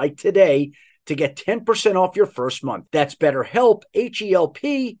BetterHelp.com/unsportsmanlike today to get 10% off your first month. That's BetterHelp,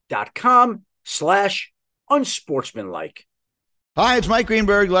 HELP.com/unsportsmanlike. Hi, it's Mike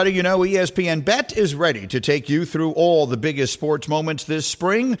Greenberg letting you know ESPN Bet is ready to take you through all the biggest sports moments this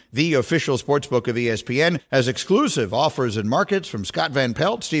spring. The official sportsbook of ESPN has exclusive offers and markets from Scott Van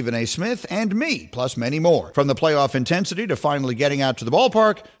Pelt, Stephen A. Smith, and me, plus many more. From the playoff intensity to finally getting out to the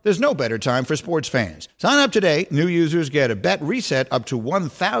ballpark, there's no better time for sports fans. Sign up today. New users get a bet reset up to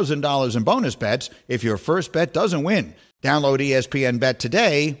 $1,000 in bonus bets if your first bet doesn't win. Download ESPN Bet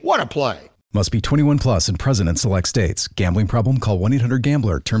today. What a play. Must be 21 plus and present in select states. Gambling problem? Call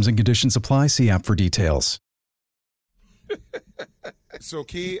 1-800-GAMBLER. Terms and conditions apply. See app for details. So,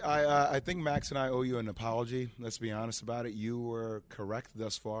 Key, I think Max and I owe you an apology. Let's be honest about it. You were correct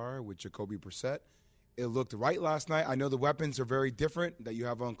thus far with Jacoby Brissett. It looked right last night. I know the weapons are very different that you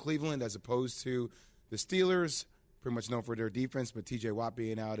have on Cleveland as opposed to the Steelers, pretty much known for their defense, but T.J. Watt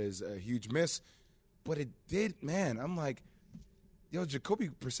being out is a huge miss. But it did, man, I'm like, yo, Jacoby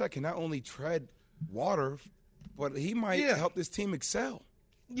Brissett can not only tread water, but he might help this team excel.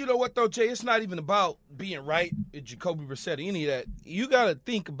 You know what, though, Jay? It's not even about being right at Jacoby Brissett, any of that. You got to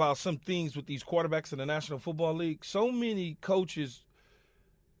think about some things with these quarterbacks in the National Football League. So many coaches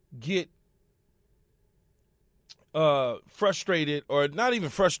get frustrated, or not even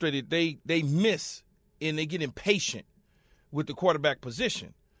frustrated. They miss and they get impatient with the quarterback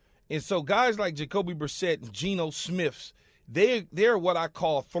position. And so guys like Jacoby Brissett and Geno Smiths, they're what I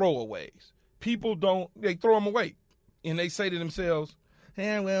call throwaways. People they throw them away. And they say to themselves,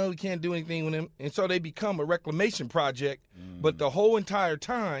 well, we can't do anything with him. And so they become a reclamation project. But the whole entire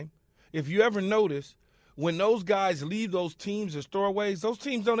time, if you ever notice, when those guys leave those teams as throwaways, those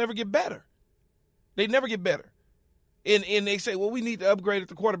teams don't ever get better. They never get better. And they say, well, we need to upgrade at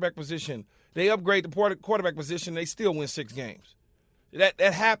the quarterback position. They upgrade the quarterback position, they still win 6 games. That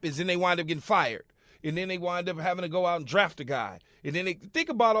happens, and they wind up getting fired. And then they wind up having to go out and draft a guy. And then they think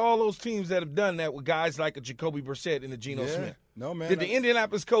about all those teams that have done that with guys like a Jacoby Brissett and a Geno Smith. No, man. Did the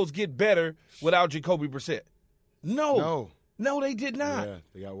Indianapolis Colts get better without Jacoby Brissett? No, they did not. Yeah,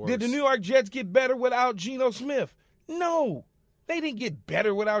 they got worse. Did the New York Jets get better without Geno Smith? No, they didn't get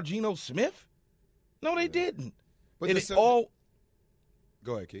better without Geno Smith. No, they didn't. But and Go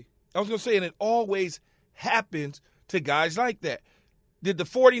ahead, Key. I was going to say, and it always happens to guys like that. Did the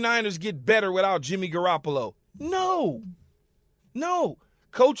 49ers get better without Jimmy Garoppolo? No.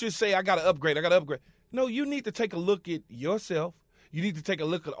 Coaches say, I got to upgrade. No, you need to take a look at yourself. You need to take a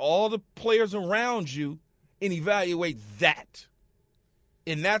look at all the players around you and evaluate that.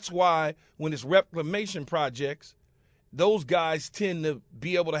 And that's why when it's reclamation projects, those guys tend to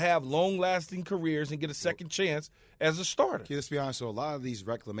be able to have long-lasting careers and get a second chance as a starter. Okay, let's be honest. So a lot of these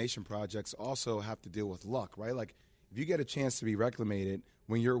reclamation projects also have to deal with luck, right? Like, if you get a chance to be reclamated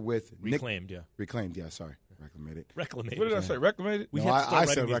when you're with Reclaimed, Reclaimed, yeah, sorry. Reclamated. Reclamated. What did I say? Reclamated? I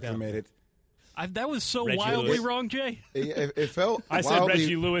said reclamated. That was so Reggie wildly Lewis. wrong, Jay. It felt I said wildly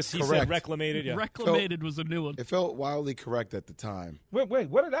Reggie Lewis. He correct. said reclamated. Yeah. Reclamated was a new one. It felt wildly correct at the time. Wait,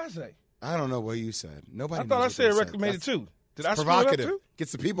 what did I say? I don't know what you said. Nobody. I thought I knows said what you reclamated too. Did I It's screw it up provocative. too?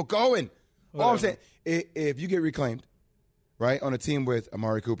 Gets the people going. Whatever. All I'm saying, if you get reclaimed, right, on a team with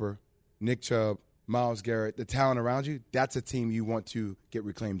Amari Cooper, Nick Chubb, Myles Garrett, the talent around you, that's a team you want to get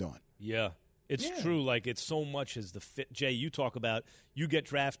reclaimed on. Yeah. It's true. Like, it's so much as the fit. Jay, you talk about you get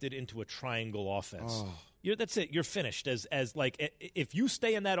drafted into a triangle offense. That's it. You're finished. As like, if you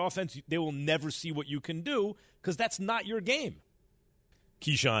stay in that offense, they will never see what you can do because that's not your game.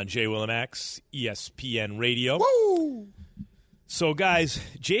 Keyshawn, J. Willimax, ESPN Radio. Woo! So, guys,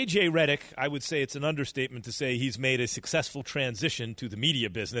 J.J. Redick, I would say it's an understatement to say he's made a successful transition to the media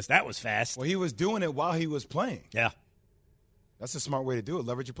business. That was fast. Well, he was doing it while he was playing. Yeah. That's a smart way to do it.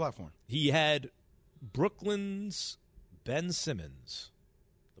 Leverage your platform. He had Brooklyn's Ben Simmons,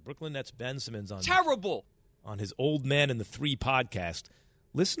 the Brooklyn Nets Ben Simmons on his Old Man and the Three podcast.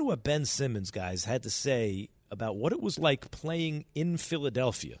 Listen to what Ben Simmons, guys, had to say about what it was like playing in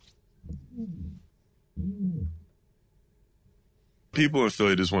Philadelphia. People in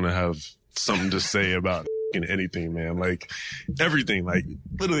Philly just want to have something to say about anything, man. Like everything, like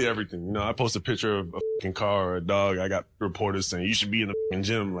literally everything. You know, I post a picture of a car or a dog. I got reporters saying you should be in the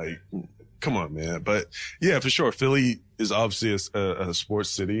gym. Like, come on, man. But yeah, for sure, Philly is obviously a sports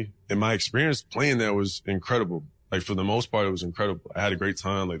city, and my experience playing there was incredible. Like for the most part, it was incredible. I had a great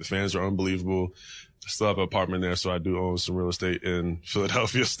time. Like the fans are unbelievable. I still have an apartment there, so I do own some real estate in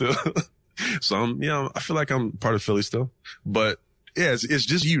Philadelphia still. So I feel like I'm part of Philly still, but yeah, it's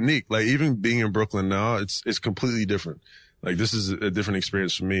just unique. Like even being in Brooklyn now, it's completely different. Like this is a different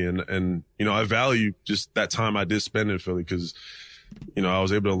experience for me. And, you know, I value just that time I did spend in Philly because, you know, I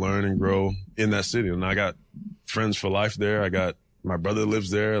was able to learn and grow in that city. And I got friends for life there. I got my brother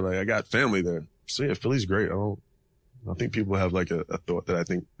lives there. Like I got family there. So yeah, Philly's great. I think people have like a thought that I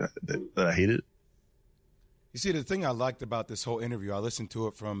think that I hate it. You see, the thing I liked about this whole interview, I listened to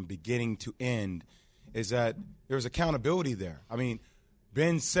it from beginning to end, is that there was accountability there. I mean,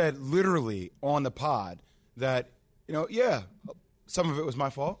 Ben said literally on the pod that, you know, yeah, some of it was my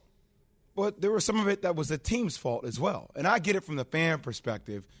fault, but there was some of it that was the team's fault as well. And I get it from the fan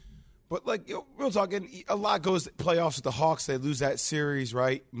perspective, but like, you know, real talking, a lot goes to playoffs with the Hawks. They lose that series,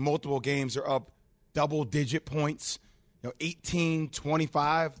 right? Multiple games are up double-digit points, 18,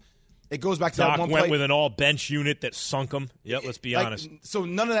 25. It goes back to Doc that one went play. with an all-bench unit that sunk him. Yep, let's be honest. So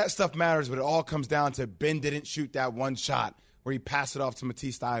none of that stuff matters, but it all comes down to Ben didn't shoot that one shot where he passed it off to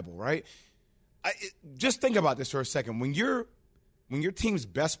Matisse Thybulle, right? Just think about this for a second. When your team's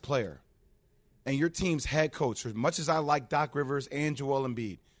best player and your team's head coach, as much as I like Doc Rivers and Joel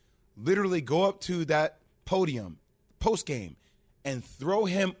Embiid, literally go up to that podium post-game and throw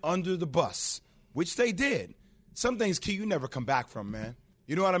him under the bus, which they did. Some things, Key, you never come back from, man.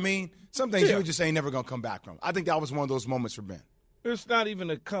 You know what I mean? Some things you just ain't never going to come back from. I think that was one of those moments for Ben. It's not even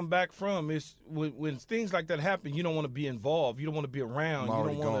a come back from. It's when things like that happen, you don't want to be involved. You don't want to be around. You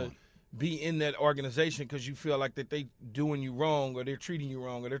don't want to be in that organization because you feel like that they doing you wrong or they're treating you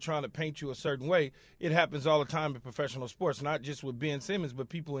wrong or they're trying to paint you a certain way. It happens all the time in professional sports, not just with Ben Simmons, but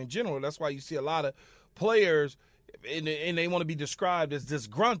people in general. That's why you see a lot of players and they want to be described as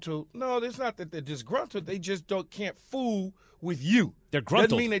disgruntled. No, it's not that they're disgruntled. They just can't fool with you. They're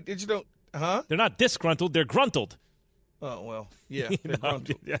gruntled. Doesn't mean they just don't. Huh? They're not disgruntled. They're gruntled. Oh well, yeah. They're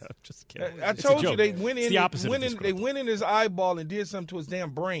gruntled. Yeah, just kidding. I told you they went in. They went in his eyeball and did something to his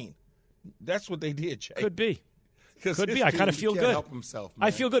damn brain. That's what they did, Jay. Could be. Could be. I kind of feel can't good. help himself, man.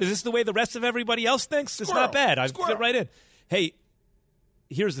 I feel good. Is this the way the rest of everybody else thinks? It's not bad. I fit right in. Hey,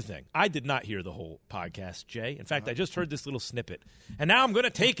 here's the thing. I did not hear the whole podcast, Jay. In fact, I just heard this little snippet. And now I'm going to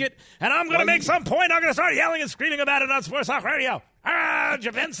take it, and I'm going to make some point. I'm going to start yelling and screaming about it on Sports Talk Radio.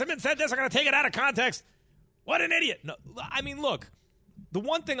 Ben Simmons said this. I'm going to take it out of context. What an idiot. No, I mean, look, the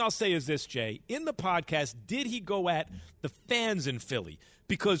one thing I'll say is this, Jay. In the podcast, did he go at the fans in Philly?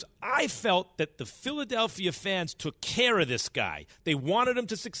 Because I felt that the Philadelphia fans took care of this guy. They wanted him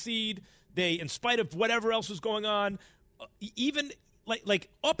to succeed. They, in spite of whatever else was going on, even like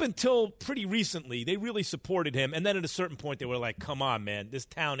up until pretty recently, they really supported him. And then at a certain point, they were like, come on, man, this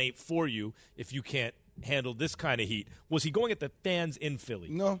town ain't for you if you can't handle this kind of heat. Was he going at the fans in Philly?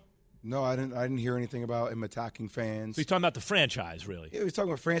 No, I didn't hear anything about him attacking fans. So he's talking about the franchise, really. He was talking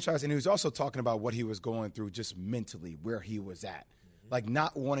about franchise, and he was also talking about what he was going through just mentally, where he was at. Like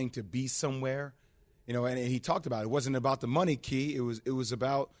not wanting to be somewhere, and he talked about it. It wasn't about the money, Key. It was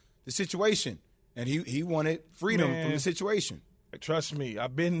about the situation. And he wanted freedom from the situation. Trust me,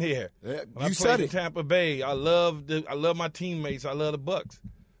 I've been there. Yeah, When you I said played it. in Tampa Bay, I love my teammates. I love the Bucks.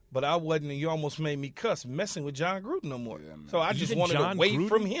 But I wasn't, you almost made me cuss, messing with John Gruden no more. So I just wanted John away Gruden?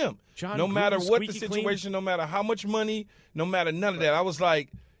 from him. John No matter Gruden, what the squeaky situation, clean? no matter how much money, no matter none of that. I was like,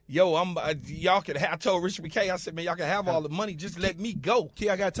 yo, y'all can have, I told Richard McKay, I said, man, y'all can have all the money. Just let me go. Key,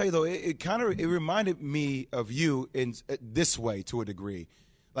 I got to tell you, though, it reminded me of you in this way to a degree.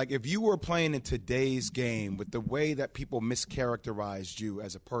 Like, if you were playing in today's game with the way that people mischaracterized you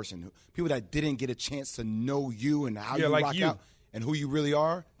as a person, people that didn't get a chance to know you and how you like rock you. out and who you really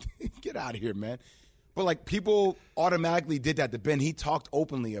are, get out of here, man. But, like, people automatically did that to Ben. He talked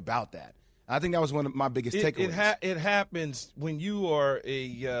openly about that. I think that was one of my biggest takeaways. It happens when you are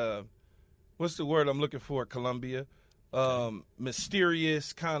a what's the word I'm looking for at Columbia?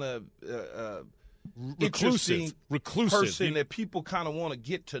 Mysterious kind of reclusive person that people kind of want to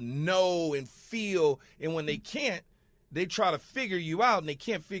get to know and feel, and when they can't, they try to figure you out, and they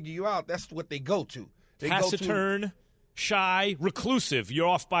can't figure you out. That's what they go to. They Taciturn, shy, reclusive. You're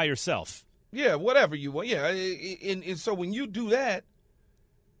off by yourself. Yeah, whatever you want. Yeah, and so when you do that,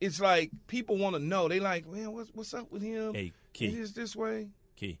 it's like people want to know. They like, man, what's up with him? Hey, Key. He is this way.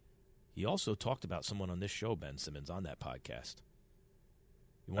 Key. He also talked about someone on this show, Ben Simmons, on that podcast.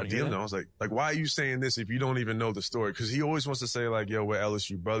 You want to hear that? I was like, why are you saying this if you don't even know the story? Because he always wants to say, like, yo, we're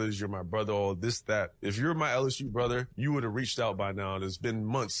LSU brothers. You're my brother, all this, that. If you're my LSU brother, you would have reached out by now. And it's been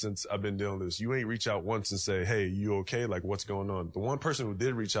months since I've been doing this. You ain't reach out once and say, hey, you okay? Like, what's going on? The one person who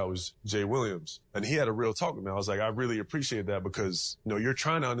did reach out was Jay Williams. And he had a real talk with me. I was like, I really appreciate that because, you know, you're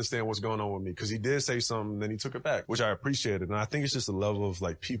trying to understand what's going on with me. Because he did say something, then he took it back, which I appreciated. And I think it's just a level of,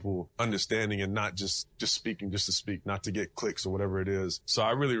 like, people understanding and not just speaking just to speak, not to get clicks or whatever it is. So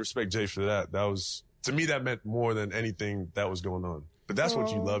I really respect Jay for that. That was, to me, that meant more than anything that was going on. But that's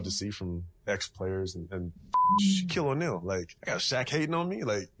what you love to see from ex-players and Shaquille O'Neal. Like, I got Shaq hating on me.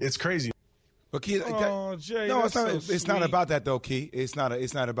 Like, it's crazy. But Key, Jay, no, that's it's not about that though, Key. It's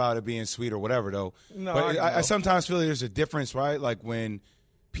not about it being sweet or whatever though. No, but I I sometimes feel there's a difference, right? Like when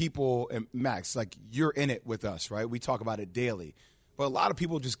people and Max, like you're in it with us, right? We talk about it daily. But a lot of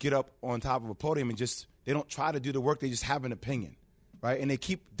people just get up on top of a podium and just they don't try to do the work. They just have an opinion. Right, and they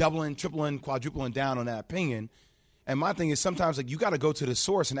keep doubling, tripling, quadrupling down on that opinion. And my thing is sometimes like you got to go to the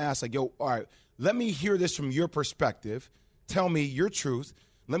source and ask like, yo, all right, let me hear this from your perspective. Tell me your truth.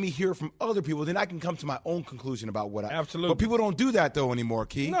 Let me hear from other people. Then I can come to my own conclusion about what I. Absolutely. But people don't do that though anymore,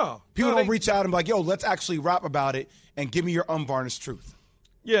 Key. No. People No, don't they- reach out and be like, yo, let's actually rap about it and give me your unvarnished truth.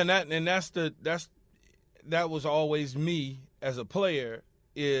 Yeah, that was always me as a player.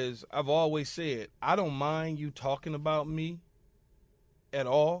 Is I've always said I don't mind you talking about me at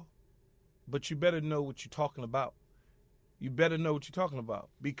all, but you better know what you're talking about. You better know what you're talking about,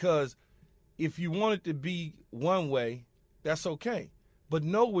 because if you want it to be one way, that's okay. But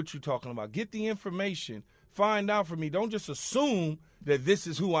know what you're talking about. Get the information. Find out from me. Don't just assume that this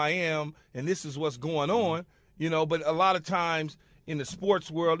is who I am and this is what's going on, you know. But a lot of times in the sports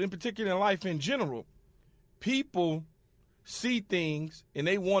world, in particular in life in general, people see things and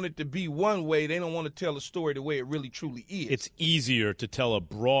they want it to be one way. They don't want to tell a story the way it really truly is. It's easier to tell a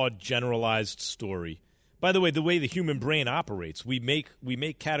broad, generalized story. By the way the human brain operates, we make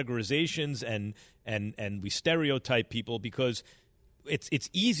categorizations and we stereotype people because it's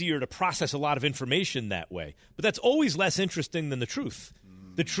easier to process a lot of information that way. But that's always less interesting than the truth.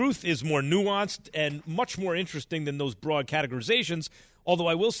 The truth is more nuanced and much more interesting than those broad categorizations. Although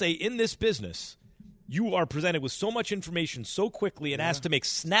I will say, in this business, you are presented with so much information so quickly and asked to make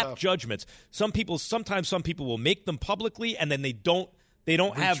snap judgments. Sometimes some people will make them publicly, and then they don't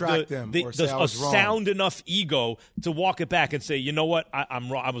have a sound enough ego to walk it back and say, you know what, I'm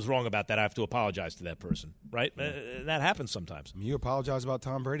wrong. I was wrong about that. I have to apologize to that person. Right? That happens sometimes. I mean, you apologize about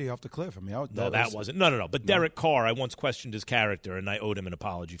Tom Brady off the cliff. I mean, that wasn't. No. But Derek Carr, I once questioned his character, and I owed him an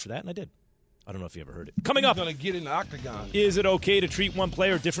apology for that, and I did. I don't know if you ever heard it. Coming up, going to get in the octagon. Is it okay to treat one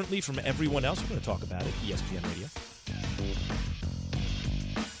player differently from everyone else? We're going to talk about it. ESPN Radio.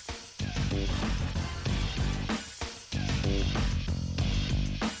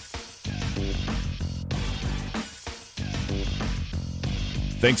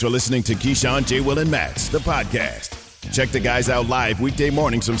 Thanks for listening to Keyshawn, J. Will, and Max, the podcast. Check the guys out live weekday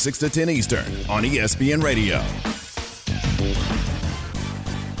mornings from 6 to 10 Eastern on ESPN Radio.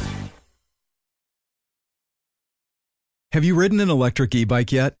 Have you ridden an electric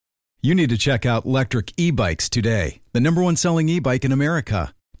e-bike yet? You need to check out Electric E-Bikes today, the #1 selling e-bike in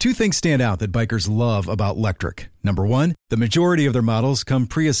America. Two things stand out that bikers love about Electric. Number one, the majority of their models come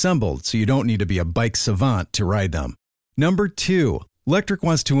pre-assembled, so you don't need to be a bike savant to ride them. Number two, Lectric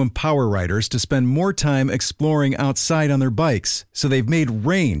wants to empower riders to spend more time exploring outside on their bikes, so they've made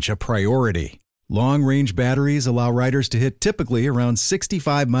range a priority. Long-range batteries allow riders to hit typically around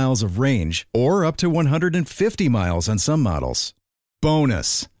 65 miles of range or up to 150 miles on some models.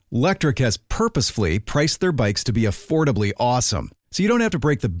 Bonus! Lectric has purposefully priced their bikes to be affordably awesome, so you don't have to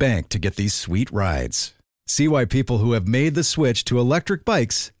break the bank to get these sweet rides. See why people who have made the switch to electric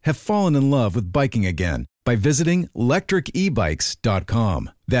bikes have fallen in love with biking again by visiting lectricebikes.com.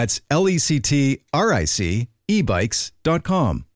 That's LECTRIC ebikes.com.